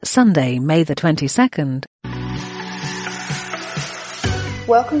Sunday, May the 22nd.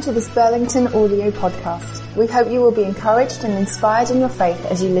 Welcome to this Burlington audio podcast. We hope you will be encouraged and inspired in your faith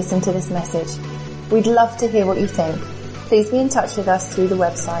as you listen to this message. We'd love to hear what you think. Please be in touch with us through the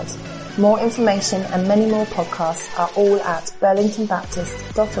website. More information and many more podcasts are all at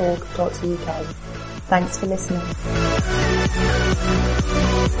burlingtonbaptist.org.uk. Thanks for listening.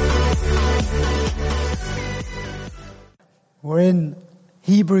 We're in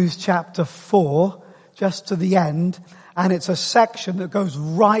Hebrews chapter 4, just to the end, and it's a section that goes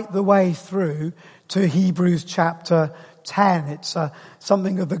right the way through to Hebrews chapter 10. It's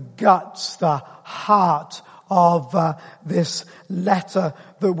something of the guts, the heart of this letter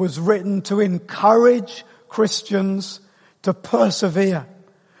that was written to encourage Christians to persevere,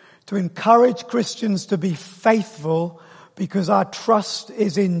 to encourage Christians to be faithful, because our trust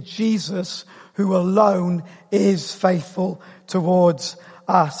is in Jesus, who alone is faithful towards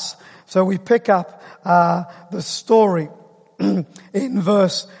us. So we pick up the story in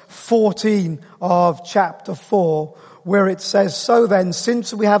verse 14 of chapter 4, where it says, "So then,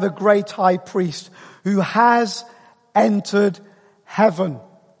 since we have a great high priest who has entered heaven."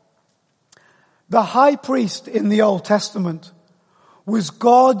 The high priest in the Old Testament was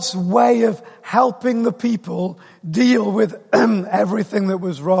God's way of helping the people deal with everything that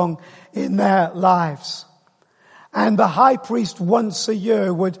was wrong in their lives. And the high priest once a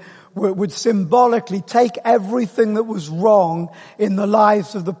year would symbolically take everything that was wrong in the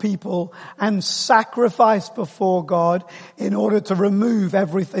lives of the people and sacrifice before God in order to remove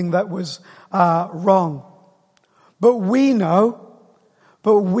everything that was wrong. But we know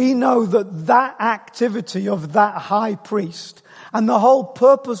that activity of that high priest, and the whole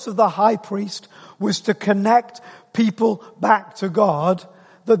purpose of the high priest was to connect people back to God,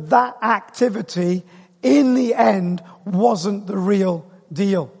 that activity in the end wasn't the real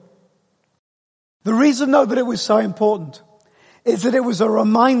deal. The reason, though, that it was so important is that it was a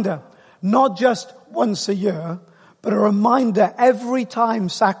reminder, not just once a year, but a reminder every time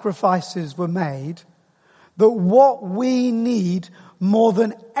sacrifices were made, that what we need more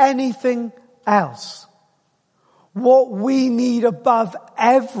than anything else, what we need above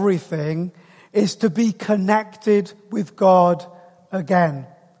everything, is to be connected with God again.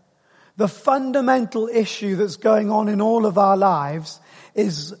 The fundamental issue that's going on in all of our lives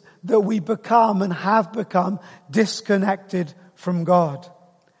is that we become and have become disconnected from God.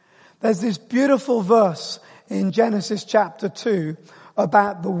 There's this beautiful verse in Genesis chapter 2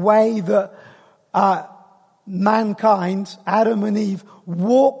 about the way that mankind, Adam and Eve,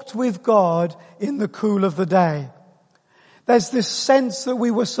 walked with God in the cool of the day. There's this sense that we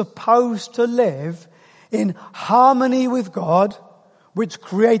were supposed to live in harmony with God, which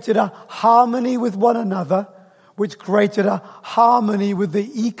created a harmony with one another, which created a harmony with the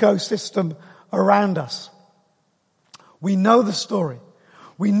ecosystem around us. We know the story.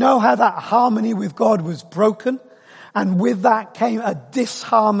 We know how that harmony with God was broken, and with that came a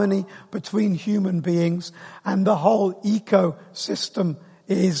disharmony between human beings, and the whole ecosystem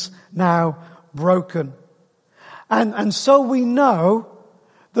is now broken. And so we know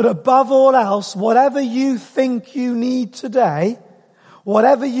that above all else, whatever you think you need today,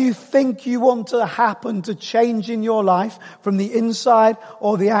 whatever you think you want to happen to change in your life from the inside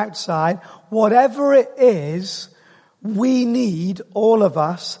or the outside, whatever it is, we need, all of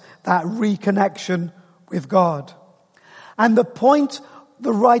us, that reconnection with God. And the point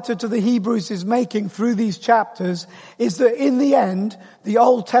the writer to the Hebrews is making through these chapters is that in the end, the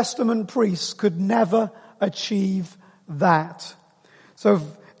Old Testament priests could never achieve that. So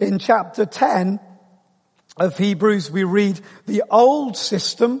in chapter 10 of Hebrews, we read the old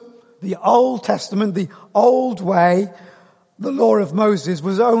system, the Old Testament, the old way, the law of Moses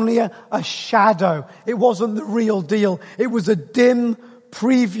was only a shadow. It wasn't the real deal. It was a dim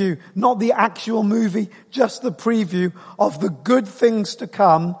preview, not the actual movie, just the preview of the good things to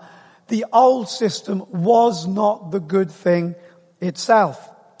come. The old system was not the good thing itself.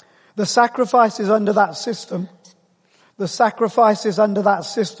 The sacrifices under that system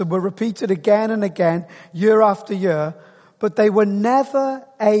were repeated again and again, year after year, but they were never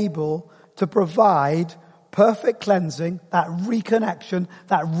able to provide perfect cleansing, that reconnection,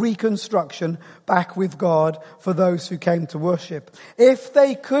 that reconstruction back with God for those who came to worship. If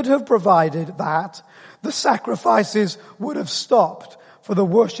they could have provided that, the sacrifices would have stopped, for the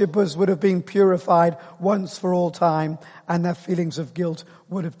worshippers would have been purified once for all time, and their feelings of guilt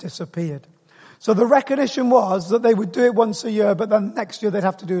would have disappeared. So the recognition was that they would do it once a year, but then next year they'd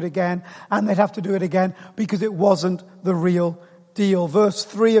have to do it again, and they'd have to do it again, because it wasn't the real deal. Verse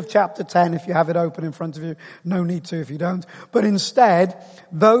 3 of chapter 10, if you have it open in front of you, no need to if you don't. But instead,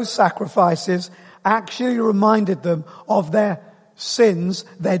 those sacrifices actually reminded them of their sins,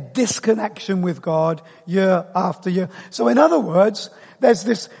 their disconnection with God year after year. So in other words, there's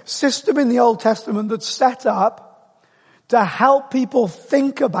this system in the Old Testament that's set up to help people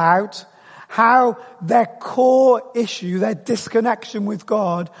think about how their core issue, their disconnection with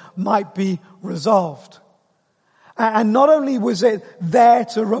God, might be resolved. And not only was it there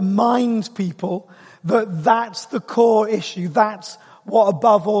to remind people that that's the core issue, that's what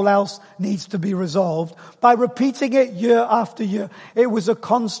above all else needs to be resolved, by repeating it year after year, it was a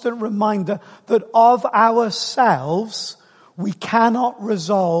constant reminder that of ourselves, we cannot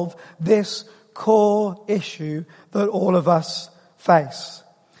resolve this core issue that all of us face.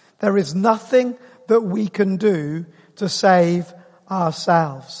 There is nothing that we can do to save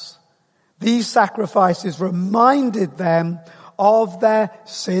ourselves. These sacrifices reminded them of their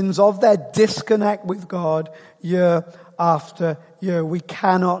sins, of their disconnect with God year after year. We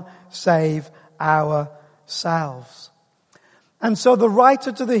cannot save ourselves. And so the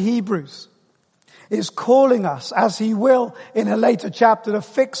writer to the Hebrews is calling us, as he will in a later chapter, to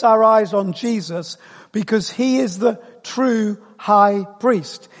fix our eyes on Jesus, because he is the true high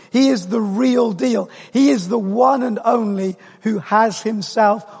priest. He is the real deal. He is the one and only who has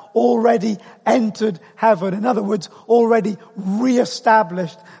himself already entered heaven. In other words, already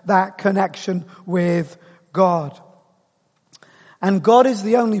reestablished that connection with God. And God is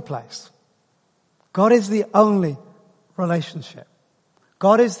the only place. God is the only relationship.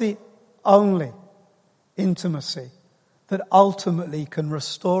 God is the only intimacy that ultimately can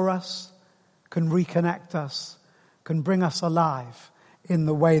restore us, can reconnect us, can bring us alive in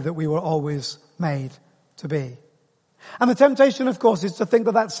the way that we were always made to be. And the temptation, of course, is to think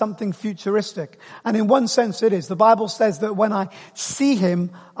that that's something futuristic. And in one sense it is. The Bible says that when I see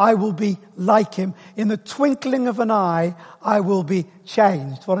him, I will be like him. In the twinkling of an eye, I will be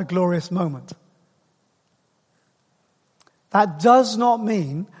changed. What a glorious moment. That does not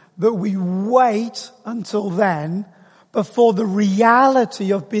mean that we wait until then before the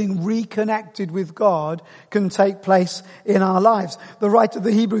reality of being reconnected with God can take place in our lives. The writer of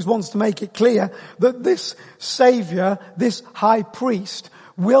the Hebrews wants to make it clear that this Savior, this high priest,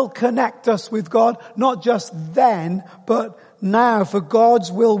 will connect us with God, not just then, but now. For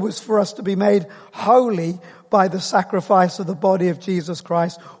God's will was for us to be made holy by the sacrifice of the body of Jesus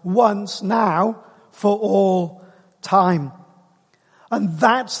Christ, once, now, for all time. And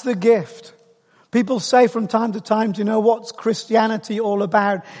that's the gift. People say from time to time, do you know what's Christianity all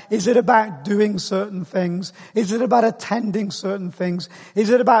about? Is it about doing certain things? Is it about attending certain things? Is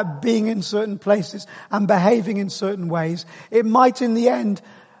it about being in certain places and behaving in certain ways? It might in the end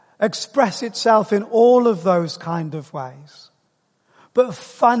express itself in all of those kind of ways. But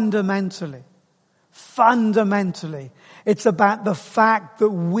fundamentally, it's about the fact that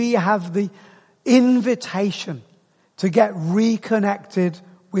we have the invitation to get reconnected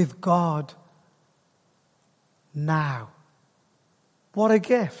with God now. What a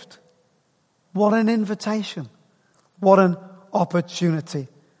gift. What an invitation. What an opportunity.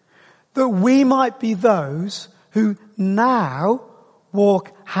 That we might be those who now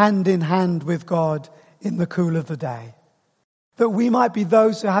walk hand in hand with God in the cool of the day. That we might be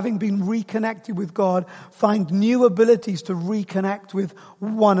those who, having been reconnected with God, find new abilities to reconnect with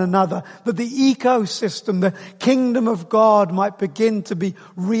one another. That the ecosystem, the kingdom of God might begin to be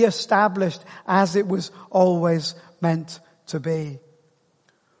reestablished as it was always meant to be.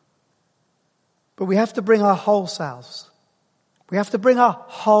 But we have to bring our whole selves. We have to bring our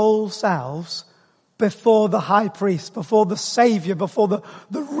whole selves before the high priest, before the Savior, before the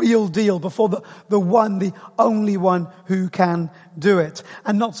real deal, before the one, the only one who can do it.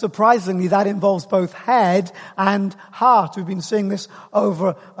 And not surprisingly, that involves both head and heart. We've been seeing this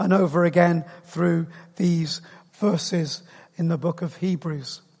over and over again through these verses in the book of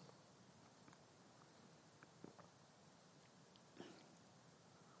Hebrews.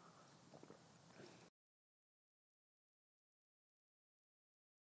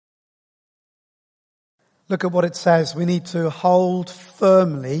 Look at what it says. We need to hold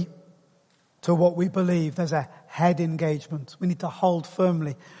firmly to what we believe. There's a head engagement. We need to hold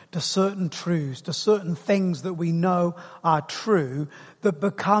firmly to certain truths, to certain things that we know are true, that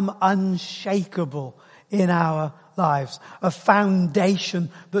become unshakable in our lives. A foundation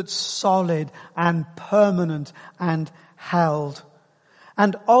that's solid and permanent and held.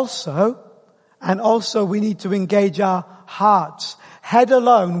 And also we need to engage our hearts. Head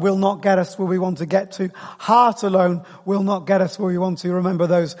alone will not get us where we want to get to. Heart alone will not get us where we want to. Remember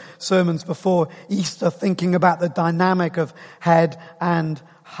those sermons before Easter, thinking about the dynamic of head and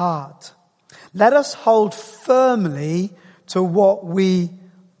heart. Let us hold firmly to what we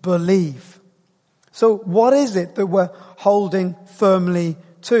believe. So what is it that we're holding firmly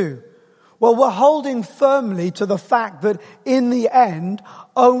to? Well, we're holding firmly to the fact that in the end,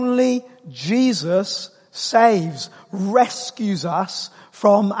 only Jesus saves, rescues us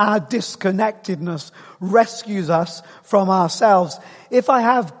from our disconnectedness, rescues us from ourselves. If I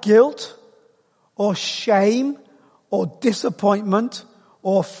have guilt or shame or disappointment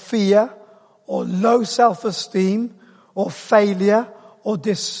or fear or low self-esteem or failure or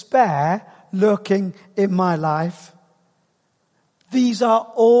despair lurking in my life, these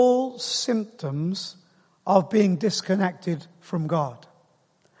are all symptoms of being disconnected from God.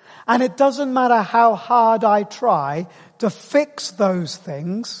 And it doesn't matter how hard I try to fix those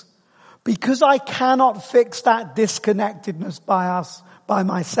things, because I cannot fix that disconnectedness by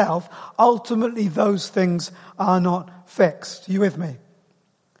myself, ultimately those things are not fixed. You with me?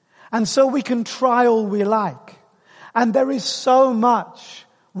 And so we can try all we like. And there is so much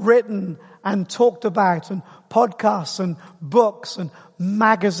written and talked about, and podcasts and books and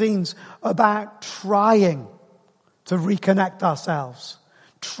magazines about trying to reconnect ourselves,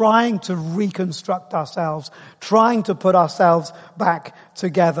 trying to reconstruct ourselves, trying to put ourselves back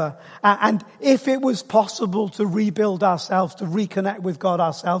together. And if it was possible to rebuild ourselves, to reconnect with God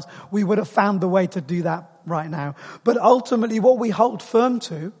ourselves, we would have found the way to do that right now. But ultimately what we hold firm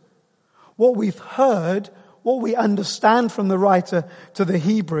to, what we've heard, what we understand from the writer to the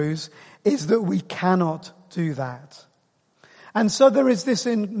Hebrews, is that we cannot do that. And so there is this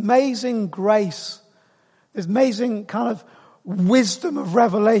amazing grace, this amazing kind of wisdom of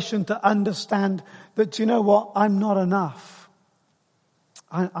revelation to understand that, you know what, I'm not enough.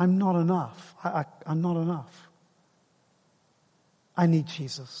 I'm not enough. I'm not enough. I need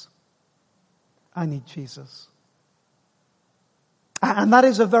Jesus. I need Jesus. And that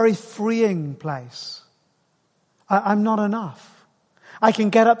is a very freeing place. I'm not enough. I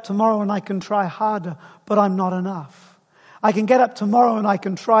can get up tomorrow and I can try harder, but I'm not enough. I can get up tomorrow and I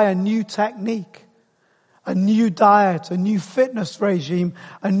can try a new technique, a new diet, a new fitness regime,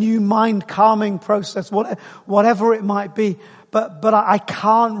 a new mind calming process, whatever it might be. But I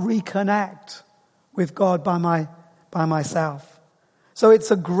can't reconnect with God by myself. So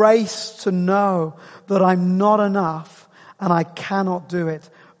it's a grace to know that I'm not enough and I cannot do it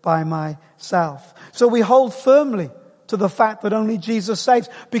by myself. So we hold firmly to the fact that only Jesus saves.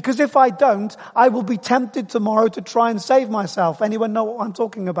 Because if I don't, I will be tempted tomorrow to try and save myself. Anyone know what I'm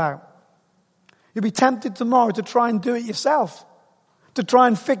talking about? You'll be tempted tomorrow to try and do it yourself, to try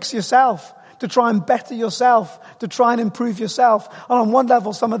and fix yourself, to try and better yourself, to try and improve yourself. And on one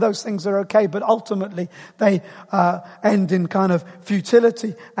level, some of those things are okay, but ultimately they end in kind of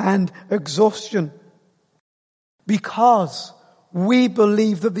futility and exhaustion. Because we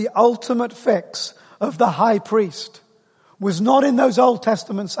believe that the ultimate fix of the high priest was not in those Old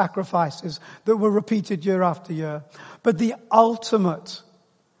Testament sacrifices that were repeated year after year, but the ultimate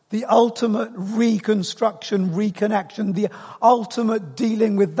reconstruction, reconnection, the ultimate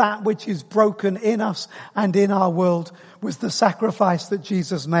dealing with that which is broken in us and in our world was the sacrifice that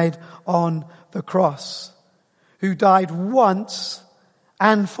Jesus made on the cross, who died once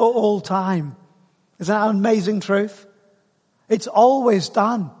and for all time. Isn't that an amazing truth? It's always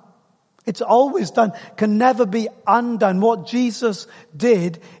done. It's always done, can never be undone. What Jesus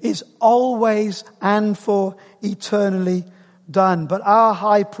did is always and for eternally done. But our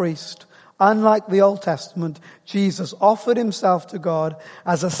high priest, unlike the Old Testament, Jesus offered himself to God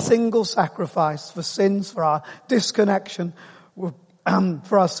as a single sacrifice for sins, for our disconnection,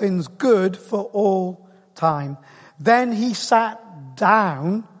 for our sins, good for all time. Then he sat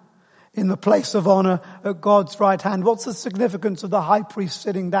down in the place of honor at God's right hand. What's the significance of the high priest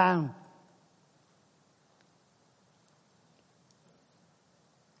sitting down?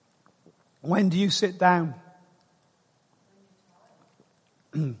 When do you sit down?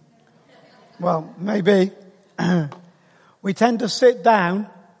 Well, maybe. We tend to sit down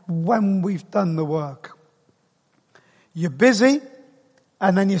when we've done the work. You're busy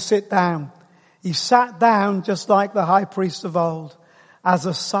and then you sit down. He sat down just like the high priest of old as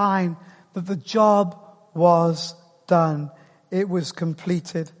a sign that the job was done. It was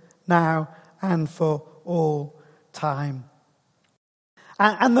completed now and for all time.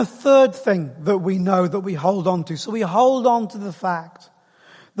 And the third thing that we know that we hold on to, so we hold on to the fact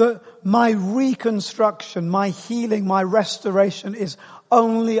that my reconstruction, my healing, my restoration is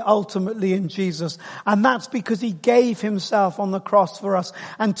only ultimately in Jesus. And that's because he gave himself on the cross for us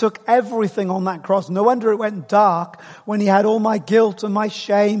and took everything on that cross. No wonder it went dark when he had all my guilt and my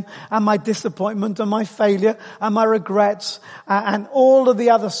shame and my disappointment and my failure and my regrets and all of the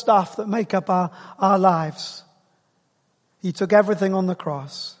other stuff that make up our lives. He took everything on the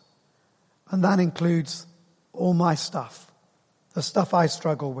cross, and that includes all my stuff, the stuff I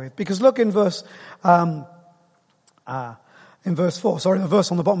struggle with. Because look in verse 4. Sorry, the verse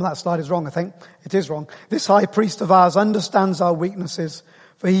on the bottom of that slide is wrong, I think. It is wrong. This high priest of ours understands our weaknesses,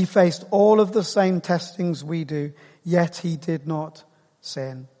 for he faced all of the same testings we do, yet he did not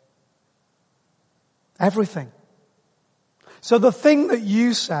sin. Everything. So the thing that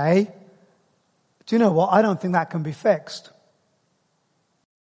you say, do you know what? I don't think that can be fixed.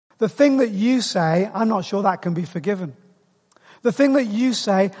 The thing that you say, I'm not sure that can be forgiven. The thing that you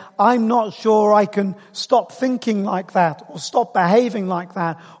say, I'm not sure I can stop thinking like that, or stop behaving like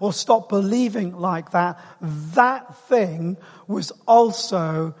that, or stop believing like that. That thing was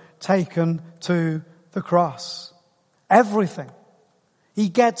also taken to the cross. Everything. He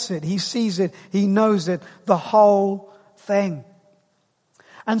gets it. He sees it. He knows it. The whole thing.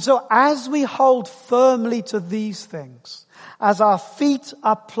 And so as we hold firmly to these things, as our feet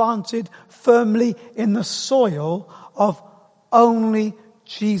are planted firmly in the soil of only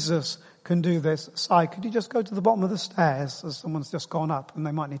Jesus can do this. Si, could you just go to the bottom of the stairs as someone's just gone up and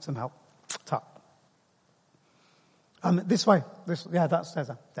they might need some help? This way. That stairs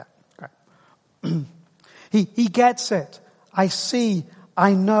there. Yeah, great. He gets it. I see,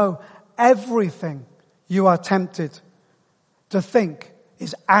 I know everything you are tempted to think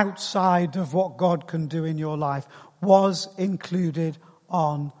is outside of what God can do in your life was included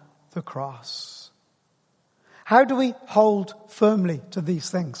on the cross. How do we hold firmly to these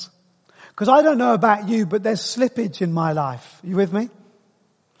things? Because I don't know about you, but there's slippage in my life. Are you with me?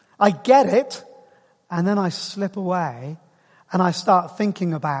 I get it, and then I slip away, and I start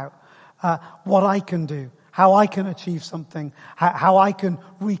thinking about what I can do, how I can achieve something, how I can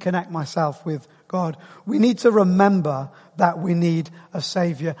reconnect myself with God. We need to remember that we need a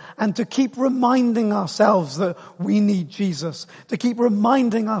Savior, and to keep reminding ourselves that we need Jesus, to keep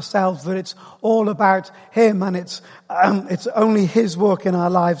reminding ourselves that it's all about Him and it's only His work in our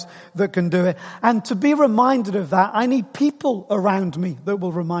lives that can do it. And to be reminded of that, I need people around me that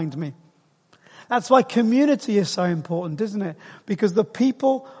will remind me. That's why community is so important, isn't it? Because the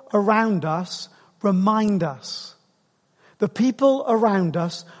people around us remind us. The people around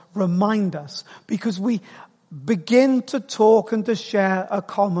us remind us, because we begin to talk and to share a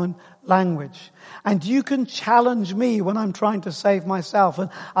common language. And you can challenge me when I'm trying to save myself, and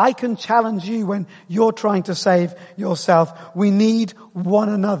I can challenge you when you're trying to save yourself. We need one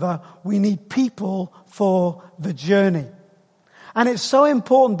another. We need people for the journey. And it's so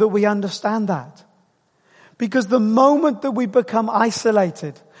important that we understand that. Because the moment that we become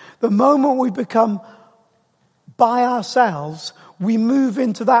isolated, the moment we become by ourselves, we move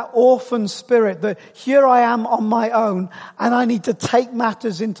into that orphan spirit that here I am on my own and I need to take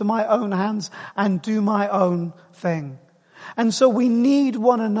matters into my own hands and do my own thing. And so we need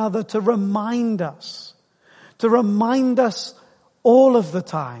one another to remind us all of the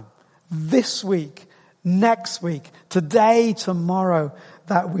time, this week, next week, today, tomorrow,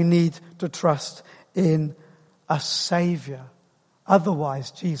 that we need to trust in a Savior.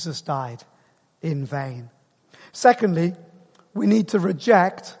 Otherwise, Jesus died in vain. Secondly, we need to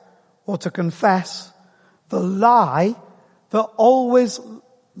reject or to confess the lie that always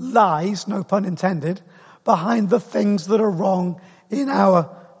lies, no pun intended, behind the things that are wrong in our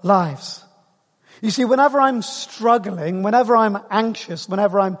lives. You see, whenever I'm struggling, whenever I'm anxious,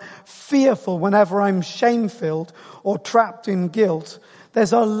 whenever I'm fearful, whenever I'm shame-filled or trapped in guilt,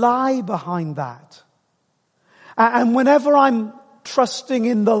 there's a lie behind that. And whenever I'm trusting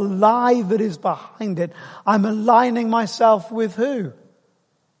in the lie that is behind it, I'm aligning myself with who?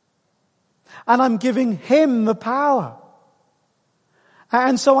 And I'm giving Him the power.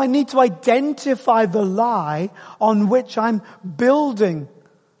 And so I need to identify the lie on which I'm building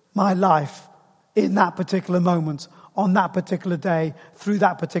my life in that particular moment, on that particular day, through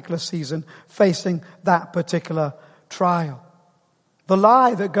that particular season, facing that particular trial. The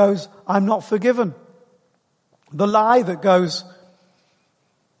lie that goes, I'm not forgiven. The lie that goes,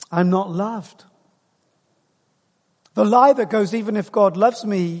 I'm not loved. The lie that goes, even if God loves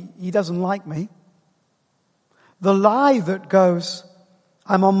me, He doesn't like me. The lie that goes,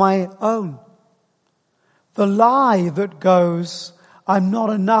 I'm on my own. The lie that goes, I'm not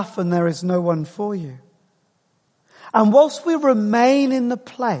enough and there is no one for you. And whilst we remain in the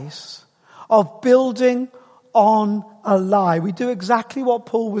place of building on a lie. We do exactly what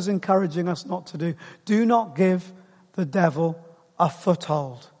Paul was encouraging us not to do. Do not give the devil a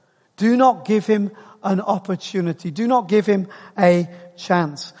foothold. Do not give him an opportunity. Do not give him a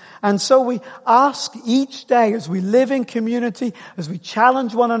chance. And so we ask each day as we live in community, as we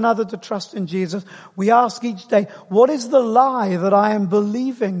challenge one another to trust in Jesus, we ask each day, what is the lie that I am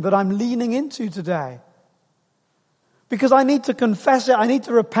believing, that I'm leaning into today? Because I need to confess it, I need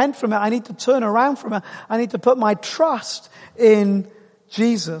to repent from it, I need to turn around from it, I need to put my trust in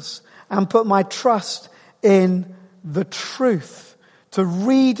Jesus and put my trust in the truth, to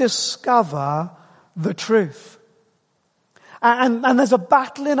rediscover the truth. And there's a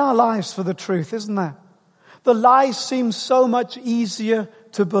battle in our lives for the truth, isn't there? The lies seem so much easier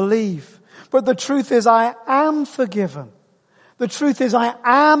to believe. But the truth is, I am forgiven. The truth is, I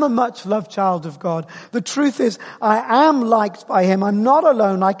am a much loved child of God. The truth is, I am liked by him. I'm not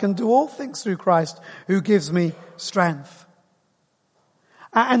alone. I can do all things through Christ who gives me strength.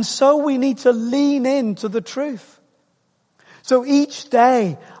 And so we need to lean into the truth. So each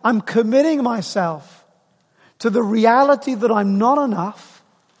day, I'm committing myself to the reality that I'm not enough,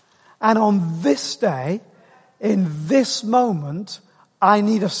 and on this day, in this moment, I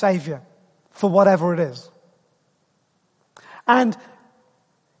need a Savior for whatever it is. And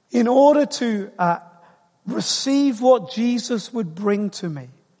in order to receive what Jesus would bring to me,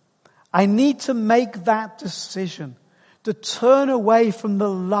 I need to make that decision to turn away from the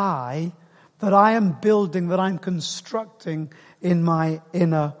lie that I am building, that I'm constructing in my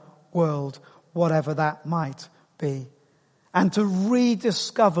inner world, whatever that might be. And to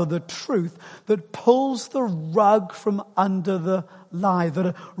rediscover the truth that pulls the rug from under the lie,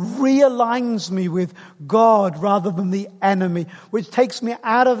 that realigns me with God rather than the enemy, which takes me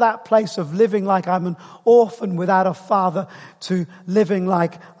out of that place of living like I'm an orphan without a father to living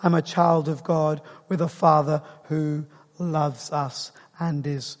like I'm a child of God with a Father who loves us and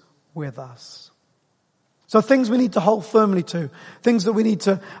is with us. So things we need to hold firmly to, things that we need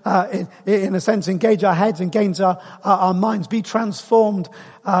to, in a sense, engage our heads, engage our minds, be transformed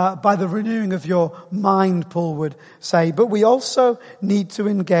by the renewing of your mind, Paul would say. But we also need to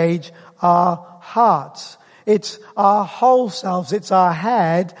engage our hearts. It's our whole selves, it's our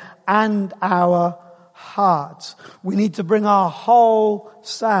head and our hearts. We need to bring our whole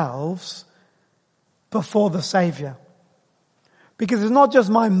selves before the Savior. Because it's not just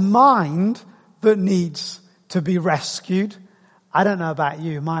my mind that needs to be rescued. I don't know about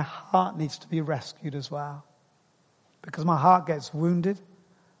you, my heart needs to be rescued as well. Because my heart gets wounded,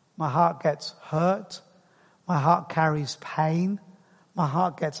 my heart gets hurt, my heart carries pain, my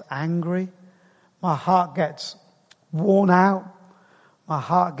heart gets angry, my heart gets worn out, my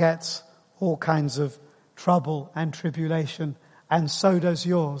heart gets all kinds of trouble and tribulation, and so does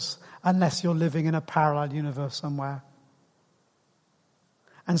yours, unless you're living in a parallel universe somewhere.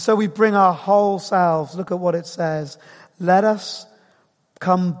 And so we bring our whole selves. Look at what it says. Let us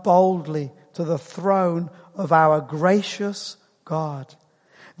come boldly to the throne of our gracious God.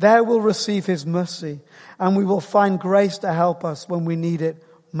 There we'll receive his mercy, and we will find grace to help us when we need it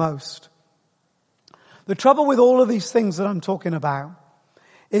most. The trouble with all of these things that I'm talking about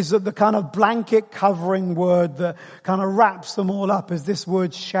is that the kind of blanket covering word that kind of wraps them all up is this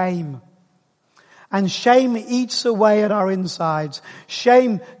word shame. And shame eats away at our insides.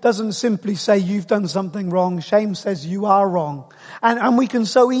 Shame doesn't simply say you've done something wrong. Shame says you are wrong. And we can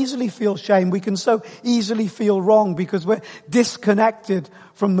so easily feel shame. We can so easily feel wrong because we're disconnected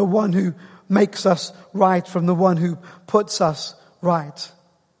from the one who makes us right, from the one who puts us right.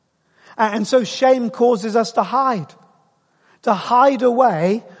 And so shame causes us to hide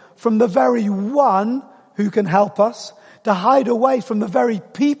away from the very one who can help us, to hide away from the very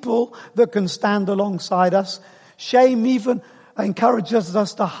people that can stand alongside us. Shame even encourages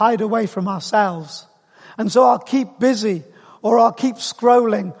us to hide away from ourselves. And so I'll keep busy, or I'll keep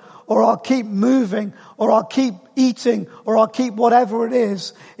scrolling, or I'll keep moving, or I'll keep eating, or I'll keep whatever it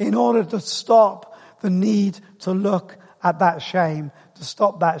is in order to stop the need to look at that shame, to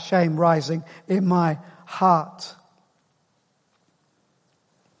stop that shame rising in my heart.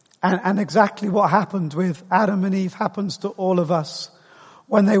 And exactly what happened with Adam and Eve happens to all of us.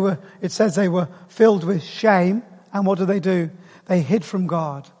 When it says they were filled with shame, and what do? They hid from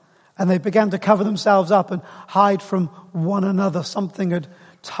God. And they began to cover themselves up and hide from one another. Something had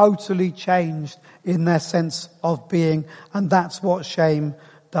totally changed in their sense of being, and that's what shame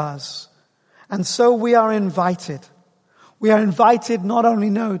does. And so we are invited. We are invited not only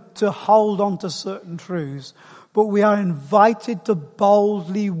to hold on to certain truths, but we are invited to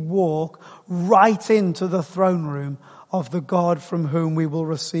boldly walk right into the throne room of the God from whom we will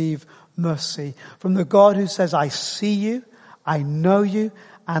receive mercy. From the God who says, I see you, I know you,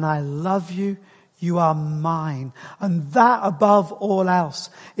 and I love you. You are mine. And that above all else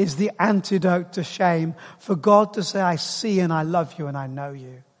is the antidote to shame. For God to say, I see and I love you and I know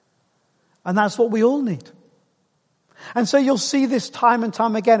you. And that's what we all need. And so you'll see this time and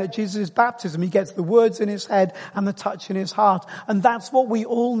time again at Jesus' baptism. He gets the words in his head and the touch in his heart. And that's what we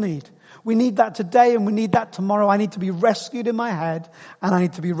all need. We need that today and we need that tomorrow. I need to be rescued in my head and I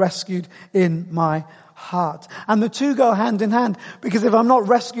need to be rescued in my heart. And the two go hand in hand, because if I'm not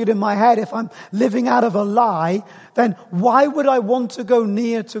rescued in my head, if I'm living out of a lie, then why would I want to go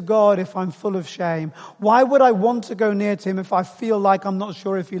near to God if I'm full of shame? Why would I want to go near to him if I feel like I'm not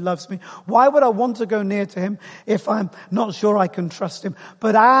sure if he loves me? Why would I want to go near to him if I'm not sure I can trust him?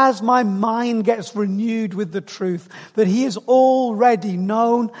 But as my mind gets renewed with the truth that he has already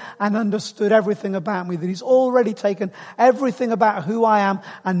known and understood everything about me, that he's already taken everything about who I am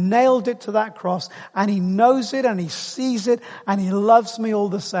and nailed it to that cross, and he knows it and he sees it and he loves me all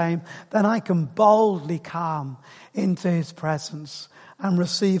the same, then I can boldly come into his presence and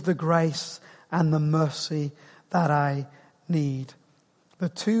receive the grace and the mercy that I need. The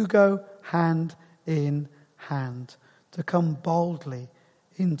two go hand in hand, to come boldly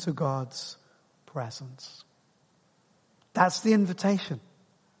into God's presence. That's the invitation.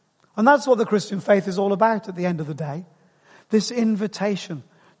 And that's what the Christian faith is all about at the end of the day. This invitation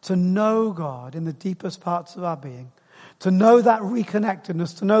to know God in the deepest parts of our being, to know that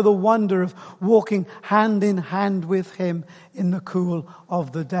reconnectedness, to know the wonder of walking hand in hand with him in the cool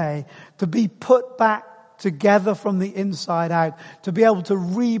of the day, to be put back together from the inside out, to be able to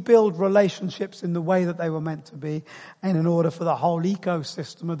rebuild relationships in the way that they were meant to be, and in order for the whole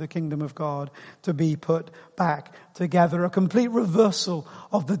ecosystem of the kingdom of God to be put back together. A complete reversal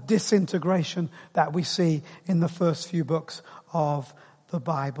of the disintegration that we see in the first few books of the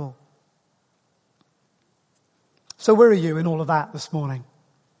Bible. So where are you in all of that this morning?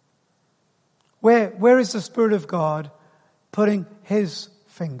 Where is the Spirit of God putting his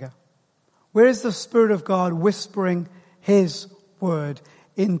finger? Where is the Spirit of God whispering his word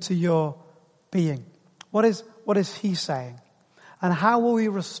into your being? What is he saying? And how will we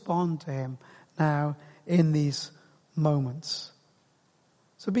respond to him now in these moments?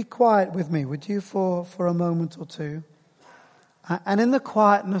 So be quiet with me, would you, for a moment or two? And in the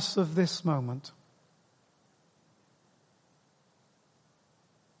quietness of this moment,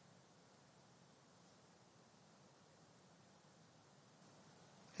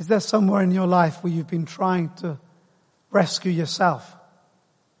 is there somewhere in your life where you've been trying to rescue yourself?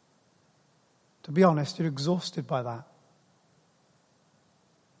 To be honest, you're exhausted by that.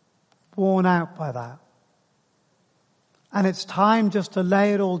 Worn out by that. And it's time just to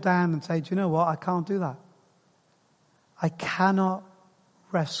lay it all down and say, do you know what? I can't do that. I cannot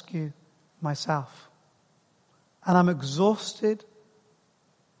rescue myself. And I'm exhausted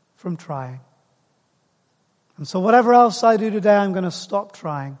from trying. And so whatever else I do today, I'm going to stop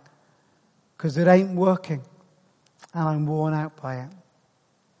trying, because it ain't working and I'm worn out by it.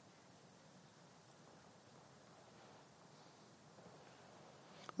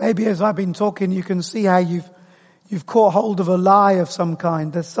 Maybe as I've been talking, you can see how you've caught hold of a lie of some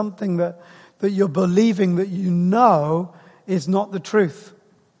kind. There's something that you're believing that you know is not the truth.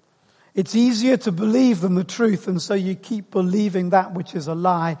 It's easier to believe than the truth, and so you keep believing that which is a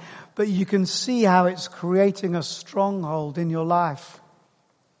lie. But you can see how it's creating a stronghold in your life.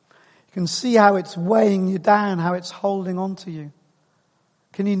 You can see how it's weighing you down, how it's holding on to you.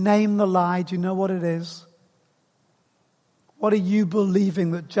 Can you name the lie? Do you know what it is? What are you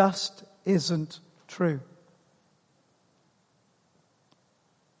believing that just isn't true?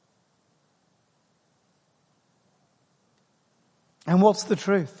 And what's the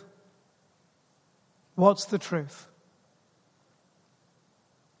truth? What's the truth?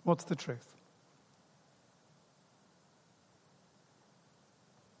 What's the truth?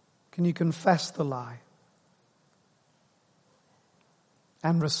 Can you confess the lie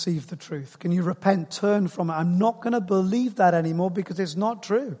and receive the truth? Can you repent, turn from it? I'm not going to believe that anymore because it's not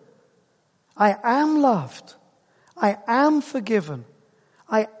true. I am loved. I am forgiven.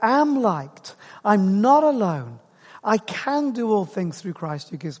 I am liked. I'm not alone. I can do all things through Christ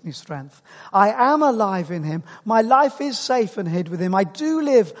who gives me strength. I am alive in him. My life is safe and hid with him. I do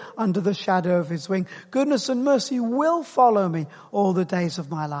live under the shadow of his wing. Goodness and mercy will follow me all the days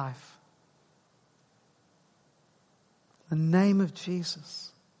of my life. In the name of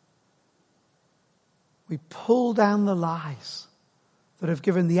Jesus, we pull down the lies that have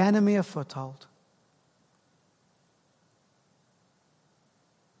given the enemy a foothold.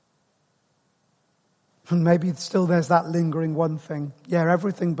 And maybe still there's that lingering one thing. Yeah,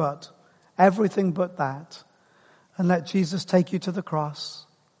 everything but. Everything but that. And let Jesus take you to the cross.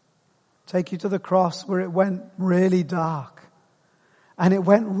 Take you to the cross where it went really dark. And it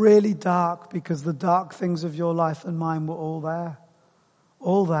went really dark because the dark things of your life and mine were all there.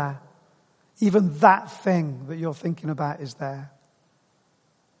 All there. Even that thing that you're thinking about is there.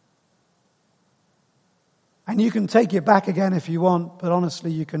 And you can take it back again if you want, but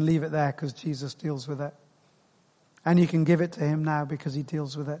honestly you can leave it there because Jesus deals with it. And you can give it to him now because he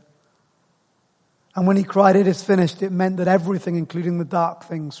deals with it. And when he cried, "It is finished," it meant that everything, including the dark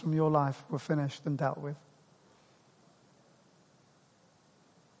things from your life, were finished and dealt with.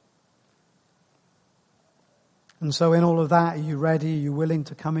 And so in all of that, are you ready? Are you willing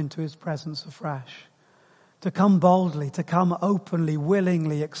to come into his presence afresh? To come boldly, to come openly,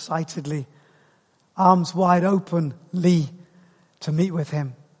 willingly, excitedly, arms wide openly to meet with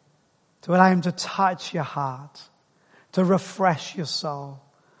him, to allow him to touch your heart, to refresh your soul,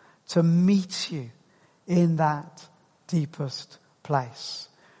 to meet you in that deepest place,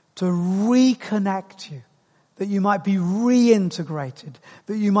 to reconnect you, that you might be reintegrated,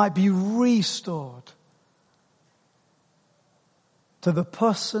 that you might be restored to the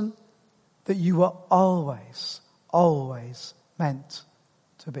person that you were always, always meant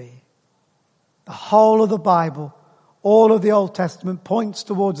to be. The whole of the Bible, all of the Old Testament points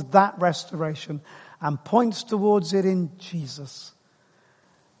towards that restoration and points towards it in Jesus.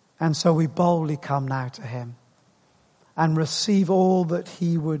 And so we boldly come now to him and receive all that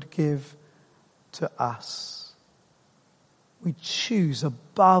he would give to us. We choose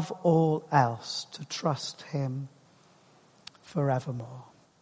above all else to trust him forevermore.